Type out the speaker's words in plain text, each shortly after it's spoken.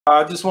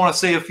I just want to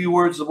say a few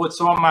words of what's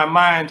on my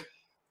mind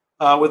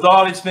with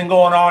all that's been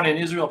going on in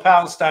Israel,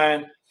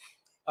 Palestine,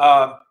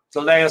 the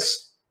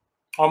last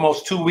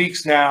almost 2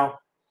 weeks now.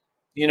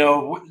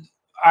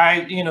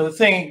 The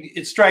thing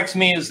it strikes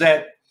me is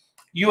that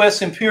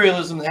U.S.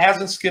 imperialism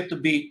hasn't skipped a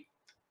beat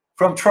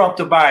from Trump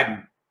to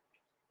Biden.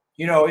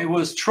 It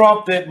was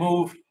Trump that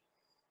moved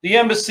the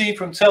embassy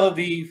from Tel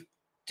Aviv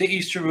to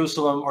East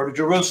Jerusalem or to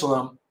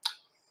Jerusalem,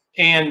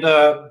 and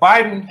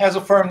Biden has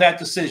affirmed that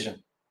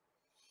decision.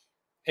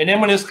 And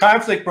then when this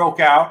conflict broke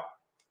out,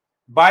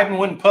 Biden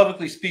wouldn't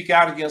publicly speak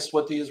out against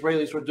what the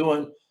Israelis were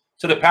doing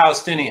to the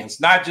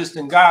Palestinians, not just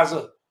in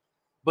Gaza,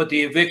 but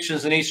the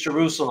evictions in East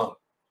Jerusalem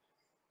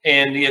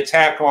and the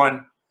attack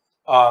on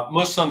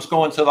Muslims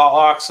going to the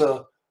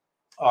Al-Aqsa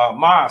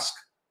Mosque,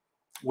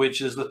 which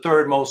is the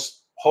third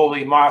most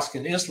holy mosque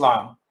in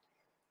Islam.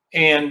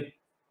 And,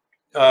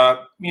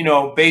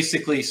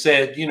 basically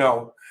said,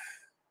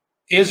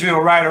 Israel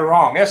right or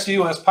wrong. That's the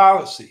U.S.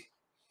 policy.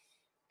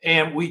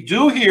 And we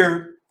do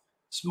hear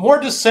more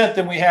dissent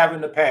than we have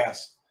in the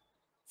past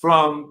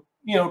from,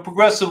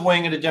 progressive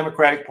wing of the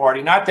Democratic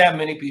Party. Not that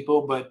many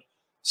people, but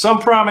some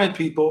prominent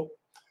people.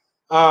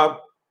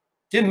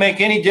 Didn't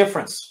make any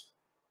difference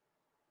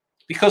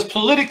because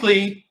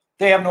politically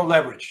they have no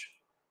leverage.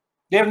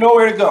 They have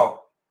nowhere to go.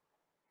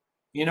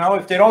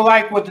 If they don't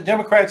like what the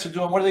Democrats are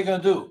doing, what are they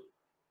going to do?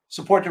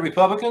 Support the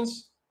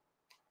Republicans?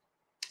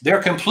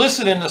 They're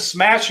complicit in the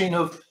smashing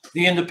of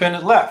the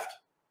independent left.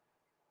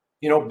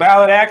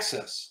 Ballot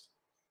access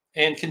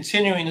and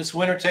continuing this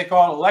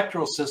winner-take-all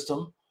electoral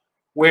system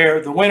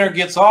where the winner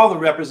gets all the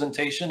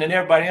representation and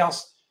everybody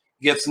else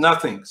gets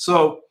nothing.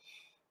 So,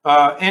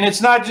 and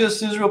it's not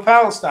just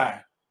Israel-Palestine.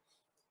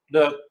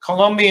 The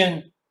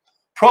Colombian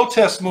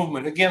protest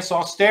movement against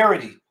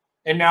austerity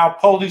and now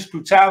police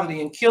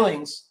brutality and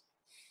killings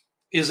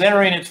is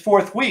entering its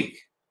fourth week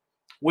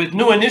with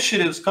new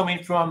initiatives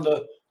coming from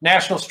the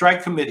National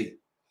Strike Committee.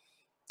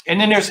 And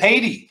then there's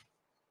Haiti,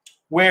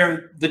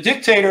 where the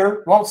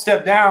dictator won't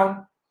step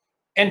down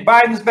and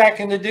Biden's back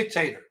in the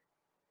dictator.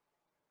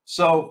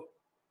 So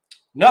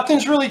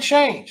nothing's really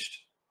changed.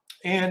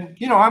 And,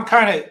 I'm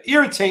kind of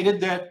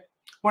irritated that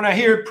when I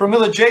hear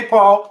Pramila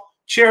Jayapal,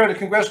 chair of the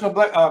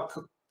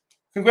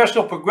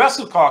Congressional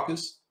Progressive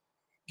Caucus,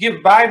 give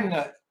Biden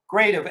a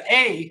grade of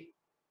A,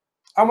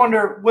 I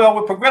wonder, well,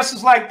 with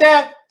progressives like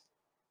that,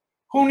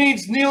 who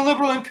needs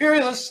neoliberal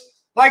imperialists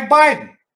like Biden?